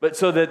 but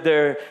so that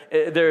there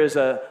is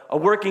a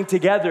working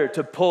together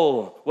to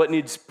pull what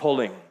needs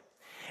pulling.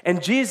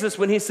 And Jesus,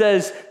 when he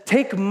says,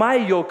 take my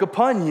yoke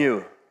upon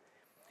you,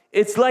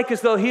 it's like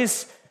as though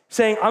he's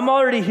saying, I'm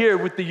already here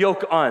with the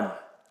yoke on.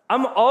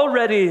 I'm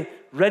already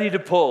ready to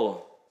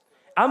pull.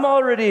 I'm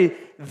already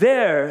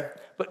there,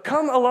 but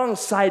come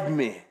alongside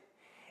me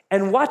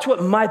and watch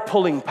what my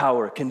pulling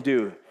power can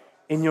do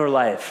in your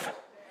life.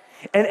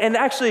 And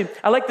actually,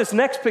 I like this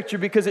next picture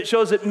because it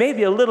shows it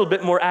maybe a little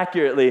bit more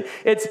accurately.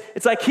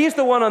 It's like he's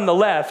the one on the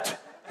left,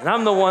 and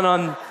I'm the one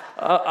on,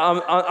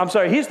 I'm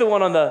sorry, he's the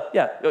one on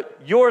the,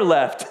 your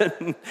left,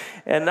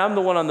 and I'm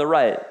the one on the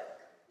right.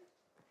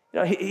 You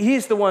know,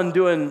 he's the one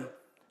doing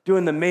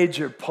the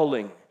major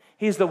pulling.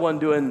 He's the one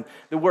doing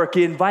the work.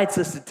 He invites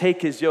us to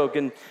take his yoke.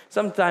 And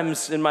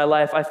sometimes in my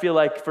life, I feel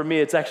like for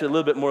me, it's actually a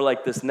little bit more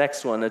like this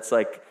next one. It's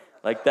like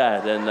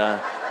that. And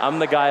I'm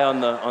the guy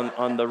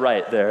on the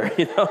right there,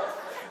 you know.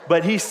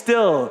 But he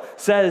still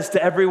says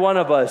to every one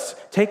of us,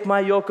 take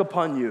my yoke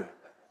upon you.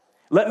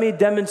 Let me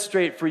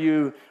demonstrate for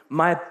you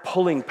my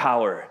pulling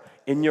power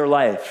in your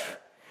life.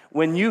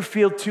 When you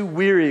feel too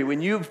weary,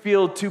 when you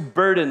feel too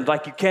burdened,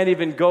 like you can't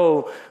even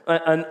go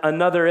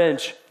another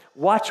inch,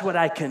 watch what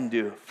I can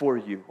do for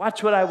you.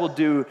 Watch what I will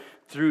do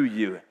through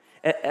you.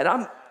 And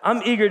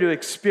I'm eager to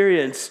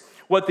experience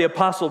what the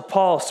Apostle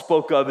Paul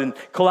spoke of in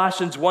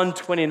Colossians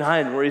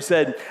 1:29, where he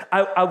said,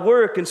 I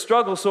work and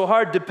struggle so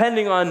hard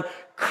depending on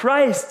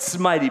Christ's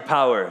mighty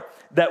power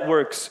that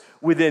works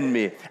within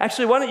me.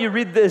 Actually, why don't you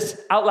read this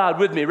out loud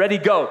with me? Ready,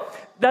 go.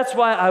 That's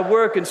why I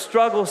work and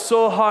struggle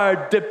so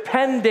hard,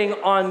 depending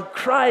on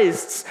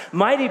Christ's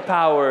mighty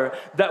power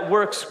that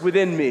works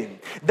within me.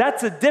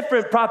 That's a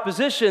different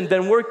proposition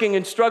than working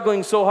and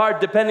struggling so hard,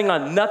 depending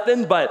on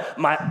nothing but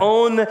my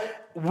own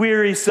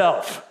weary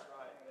self.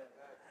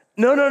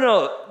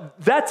 No.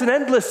 That's an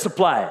endless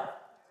supply.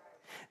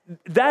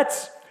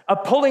 That's a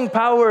pulling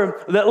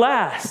power that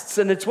lasts,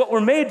 and it's what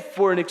we're made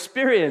for an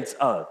experience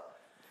of.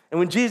 And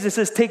when Jesus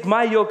says, take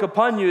my yoke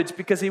upon you, it's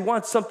because he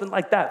wants something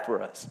like that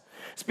for us.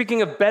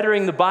 Speaking of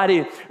bettering the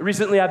body,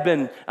 recently I've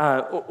been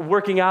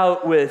working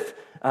out with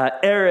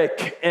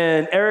Eric,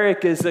 and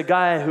Eric is a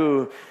guy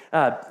who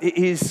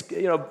he's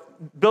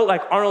built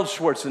like Arnold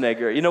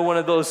Schwarzenegger, one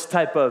of those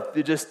type of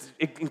just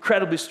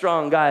incredibly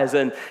strong guys,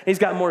 and he's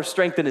got more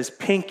strength in his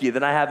pinky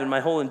than I have in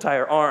my whole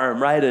entire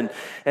arm, right?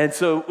 And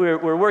so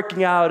we're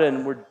working out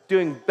and we're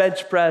doing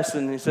bench press,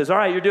 and he says, all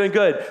right, you're doing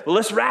good. Well,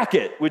 let's rack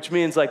it, which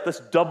means like,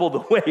 let's double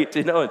the weight,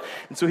 And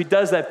so he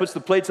does that, puts the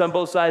plates on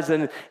both sides,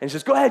 and he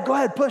says, go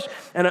ahead, push.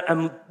 And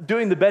I'm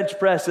doing the bench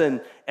press,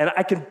 and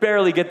I can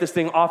barely get this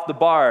thing off the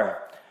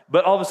bar.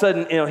 But all of a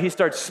sudden, he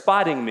starts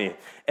spotting me,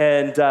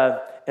 and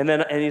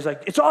he's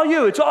like, it's all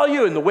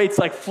you, and the weight's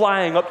like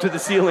flying up to the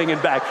ceiling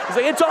and back. He's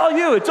like, it's all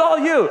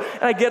you,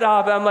 and I get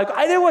off, and I'm like,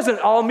 it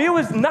wasn't all me, it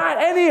was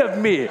not any of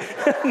me.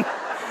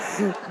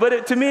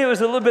 But to me, it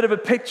was a little bit of a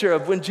picture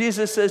of when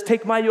Jesus says,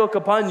 take my yoke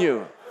upon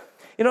you.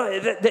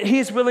 That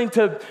he's willing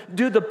to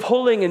do the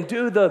pulling and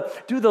do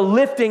the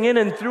lifting in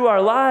and through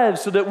our lives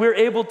so that we're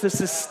able to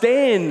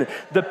sustain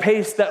the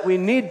pace that we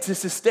need to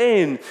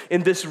sustain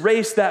in this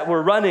race that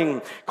we're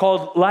running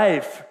called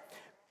life.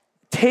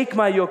 Take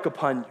my yoke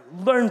upon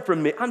you. Learn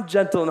from me. I'm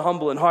gentle and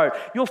humble in heart.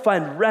 You'll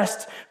find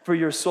rest for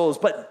your souls.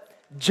 But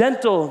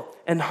gentle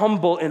and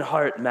humble in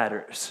heart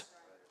matters.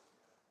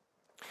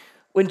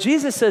 When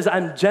Jesus says,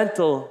 I'm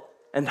gentle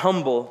and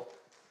humble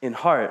in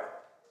heart,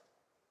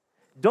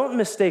 don't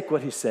mistake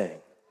what he's saying.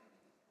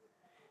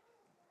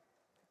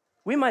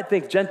 We might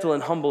think gentle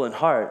and humble in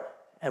heart,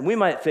 and we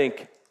might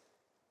think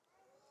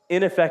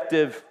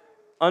ineffective,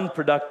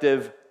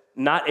 unproductive,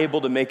 not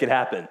able to make it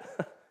happen.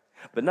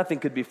 But nothing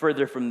could be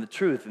further from the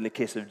truth in the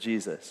case of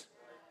Jesus.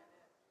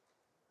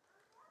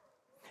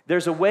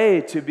 There's a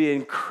way to be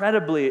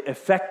incredibly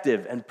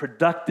effective and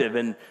productive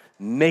and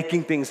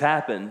making things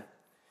happen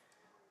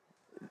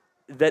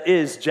that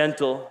is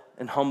gentle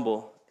and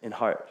humble in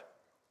heart.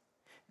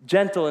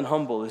 Gentle and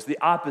humble is the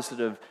opposite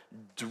of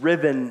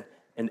driven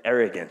and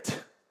arrogant.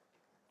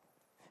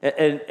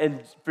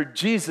 And for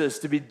Jesus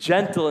to be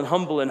gentle and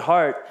humble in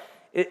heart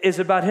is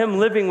about him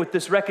living with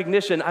this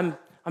recognition,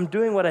 I'm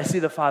doing what I see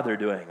the Father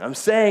doing. I'm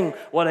saying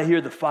what I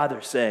hear the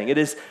Father saying. It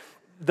is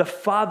the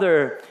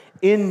Father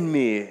in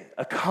me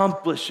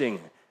accomplishing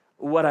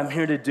what I'm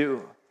here to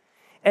do.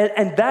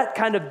 And that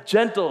kind of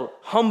gentle,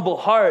 humble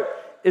heart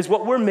is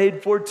what we're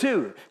made for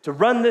too, to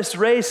run this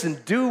race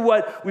and do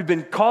what we've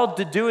been called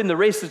to do in the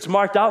race that's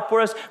marked out for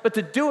us, but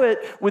to do it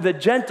with a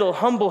gentle,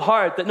 humble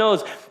heart that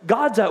knows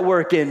God's at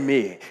work in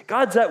me.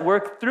 God's at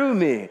work through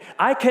me.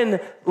 I can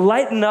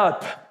lighten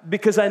up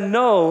because I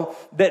know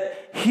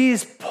that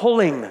he's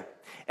pulling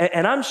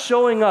and I'm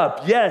showing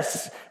up,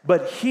 yes,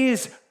 but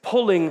he's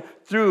pulling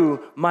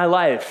through my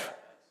life.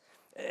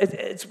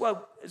 It's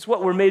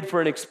what we're made for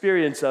an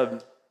experience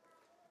of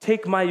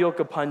Take my yoke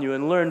upon you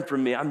and learn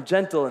from me. I'm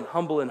gentle and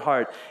humble in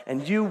heart,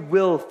 and you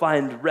will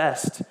find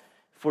rest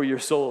for your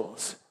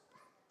souls.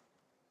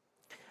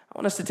 I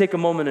want us to take a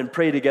moment and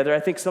pray together. I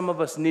think some of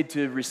us need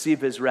to receive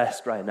his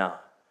rest right now.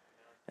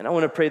 And I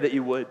want to pray that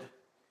you would.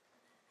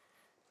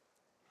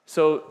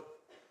 So,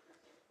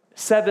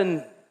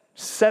 seven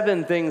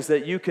things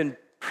that you can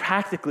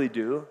practically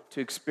do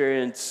to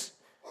experience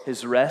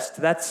his rest.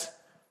 That's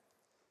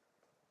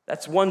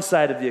one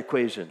side of the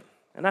equation.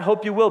 And I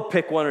hope you will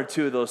pick one or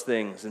two of those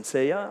things and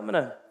say, yeah, I'm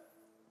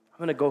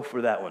gonna go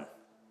for that one.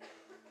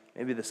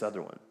 Maybe this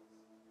other one.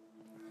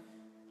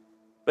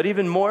 But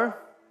even more,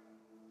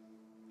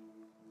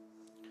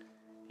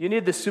 you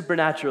need the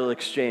supernatural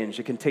exchange.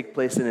 It can take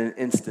place in an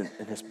instant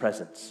in his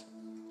presence.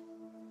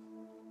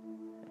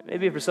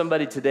 Maybe for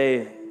somebody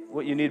today,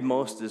 what you need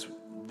most is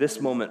this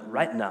moment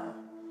right now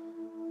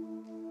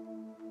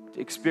to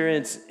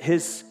experience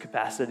his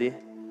capacity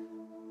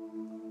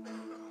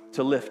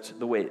to lift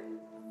the weight.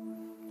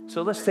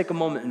 So let's take a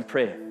moment and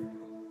pray.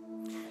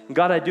 And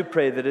God, I do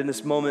pray that in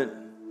this moment,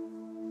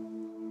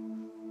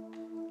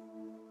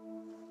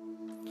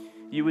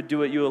 you would do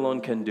what you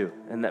alone can do.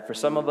 And that for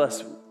some of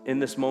us in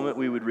this moment,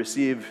 we would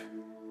receive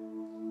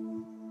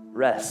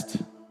rest.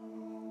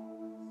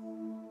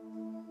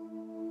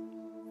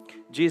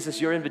 Jesus,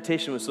 your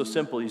invitation was so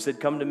simple. You said,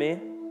 come to me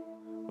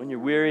when you're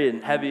weary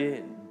and heavy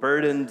and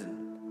burdened,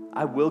 and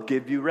I will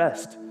give you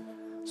rest.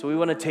 So we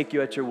want to take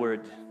you at your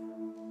word.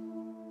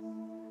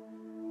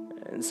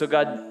 And so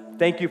God,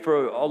 thank you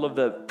for all of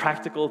the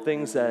practical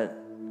things that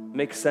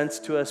make sense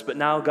to us. But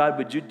now, God,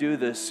 would you do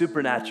the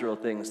supernatural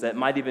things that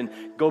might even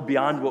go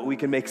beyond what we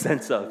can make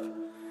sense of?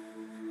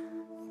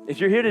 If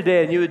you're here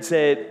today and you would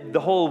say, the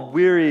whole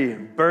weary,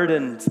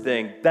 burdened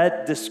thing,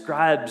 that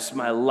describes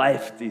my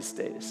life these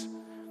days.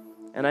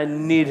 And I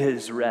need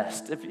his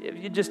rest. If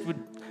you just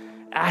would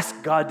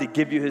ask God to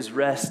give you his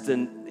rest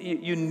and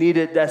you need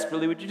it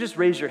desperately, would you just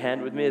raise your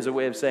hand with me as a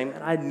way of saying,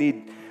 I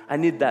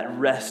need that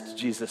rest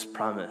Jesus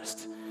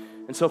promised.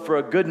 And so for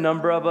a good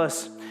number of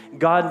us,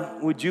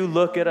 God, would you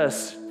look at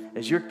us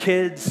as your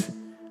kids,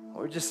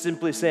 or just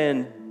simply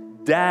saying,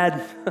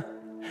 Dad,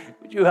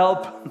 would you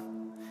help?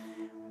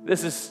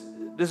 This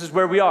is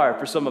where we are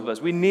for some of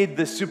us. We need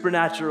the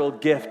supernatural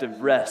gift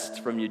of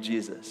rest from you,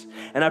 Jesus.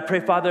 And I pray,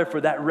 Father,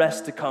 for that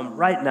rest to come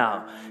right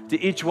now to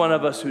each one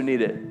of us who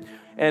need it.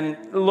 And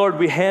Lord,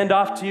 we hand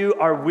off to you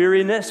our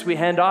weariness. We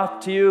hand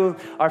off to you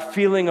our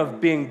feeling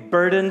of being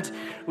burdened.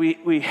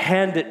 We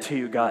hand it to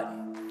you, God.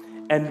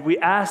 And we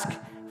ask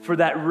for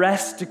that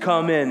rest to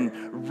come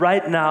in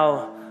right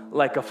now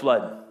like a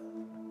flood.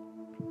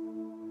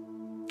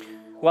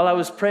 While I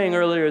was praying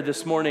earlier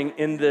this morning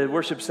in the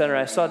worship center,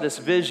 I saw this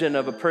vision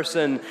of a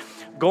person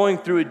going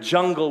through a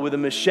jungle with a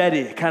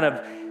machete, kind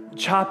of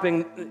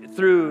chopping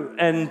through,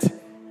 and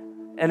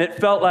it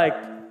felt like,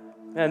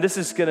 man, this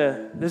is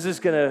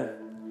gonna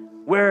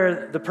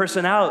wear the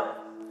person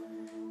out.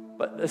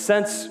 But the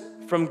sense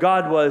from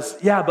God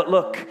was, yeah, but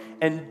look,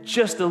 and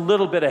just a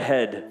little bit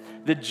ahead,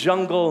 the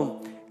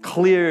jungle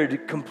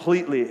cleared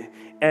completely,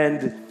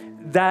 and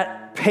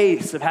that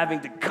pace of having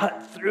to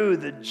cut through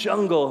the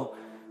jungle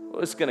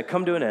was going to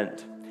come to an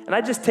end. And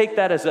I just take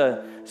that as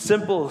a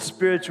simple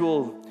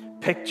spiritual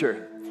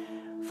picture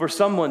for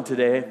someone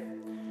today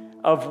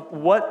of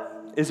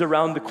what is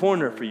around the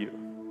corner for you.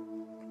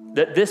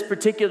 That this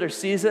particular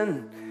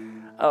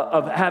season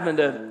of having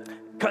to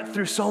cut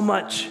through so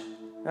much,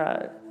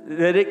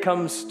 that it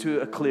comes to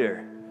a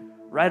clear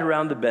right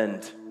around the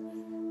bend,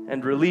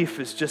 and relief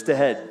is just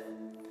ahead.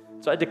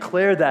 So I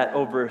declare that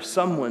over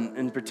someone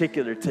in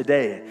particular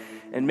today.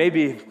 And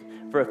maybe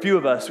for a few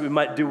of us, we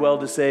might do well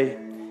to say,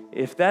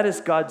 if that is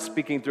God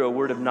speaking through a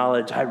word of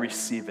knowledge, I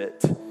receive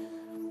it.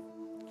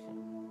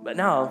 But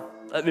now,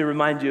 let me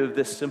remind you of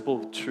this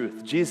simple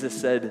truth. Jesus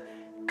said,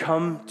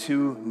 come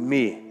to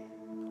me,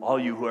 all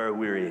you who are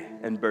weary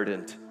and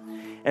burdened.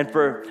 And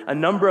for a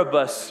number of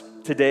us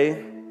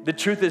today, the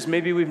truth is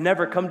maybe we've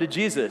never come to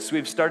Jesus.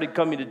 We've started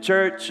coming to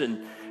church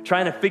and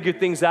trying to figure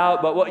things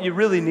out, but what you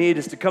really need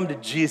is to come to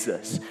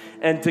Jesus.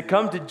 And to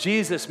come to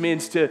Jesus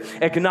means to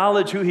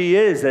acknowledge who he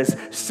is as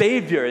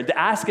Savior and to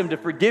ask him to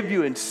forgive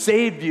you and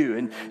save you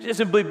and just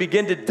simply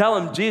begin to tell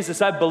him, Jesus,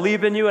 I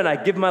believe in you and I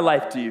give my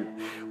life to you.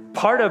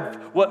 Part of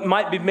what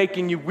might be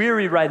making you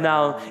weary right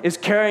now is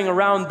carrying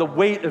around the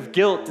weight of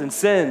guilt and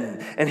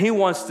sin, and he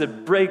wants to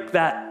break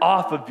that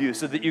off of you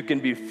so that you can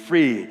be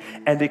free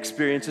and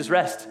experience his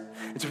rest.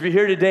 And so if you're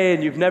here today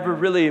and you've never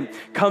really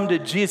come to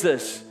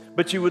Jesus,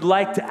 but you would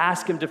like to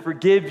ask him to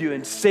forgive you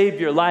and save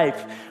your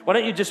life, why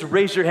don't you just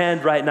raise your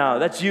hand right now?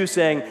 That's you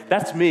saying,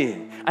 that's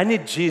me. I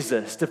need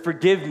Jesus to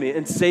forgive me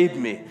and save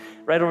me.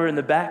 Right over in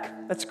the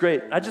back, that's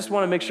great. I just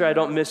want to make sure I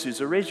don't miss you.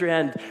 So raise your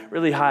hand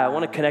really high. I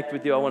want to connect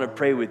with you. I want to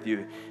pray with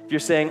you. If you're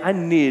saying, I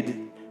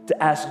need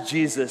to ask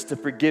Jesus to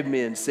forgive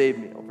me and save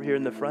me, over here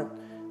in the front,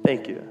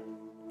 thank you.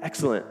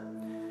 Excellent.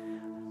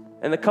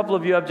 And a couple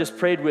of you I've just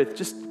prayed with,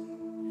 just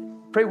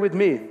pray with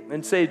me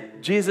and say,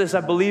 Jesus, I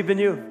believe in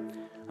you.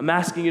 I'm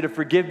asking you to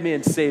forgive me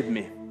and save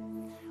me.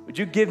 Would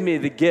you give me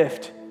the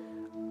gift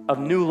of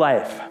new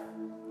life?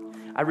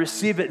 I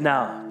receive it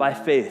now by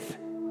faith.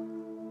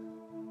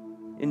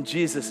 In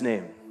Jesus'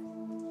 name,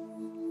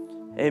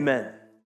 amen.